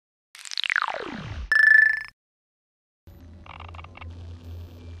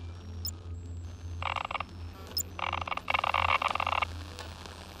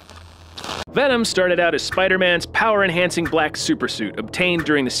Venom started out as Spider-Man's power-enhancing black supersuit obtained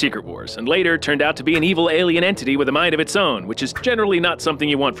during the Secret Wars, and later turned out to be an evil alien entity with a mind of its own, which is generally not something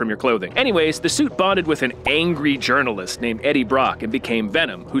you want from your clothing. Anyways, the suit bonded with an angry journalist named Eddie Brock and became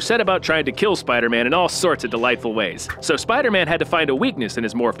Venom, who set about trying to kill Spider-Man in all sorts of delightful ways. So Spider-Man had to find a weakness in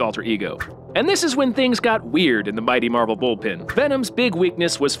his morphed alter ego. And this is when things got weird in the mighty Marvel bullpen. Venom's big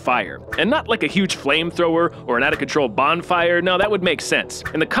weakness was fire, and not like a huge flamethrower or an out-of-control bonfire. No, that would make sense.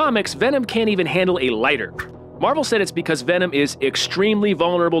 In the comics, Venom can't even handle a lighter. Marvel said it's because Venom is extremely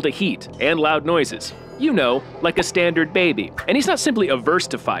vulnerable to heat and loud noises. You know, like a standard baby. And he's not simply averse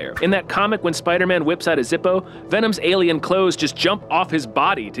to fire. In that comic, when Spider-Man whips out a Zippo, Venom's alien clothes just jump off his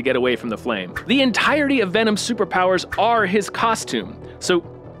body to get away from the flame. The entirety of Venom's superpowers are his costume. So,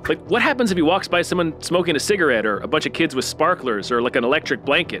 like, what happens if he walks by someone smoking a cigarette, or a bunch of kids with sparklers, or like an electric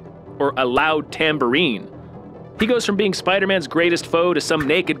blanket, or a loud tambourine? He goes from being Spider-Man's greatest foe to some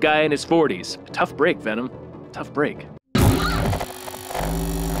naked guy in his 40s. Tough break, Venom. Tough break.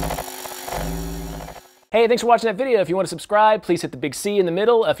 Hey, thanks for watching that video. If you want to subscribe, please hit the big C in the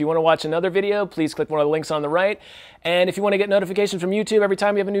middle. If you want to watch another video, please click one of the links on the right. And if you want to get notifications from YouTube every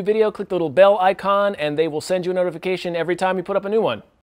time you have a new video, click the little bell icon, and they will send you a notification every time you put up a new one.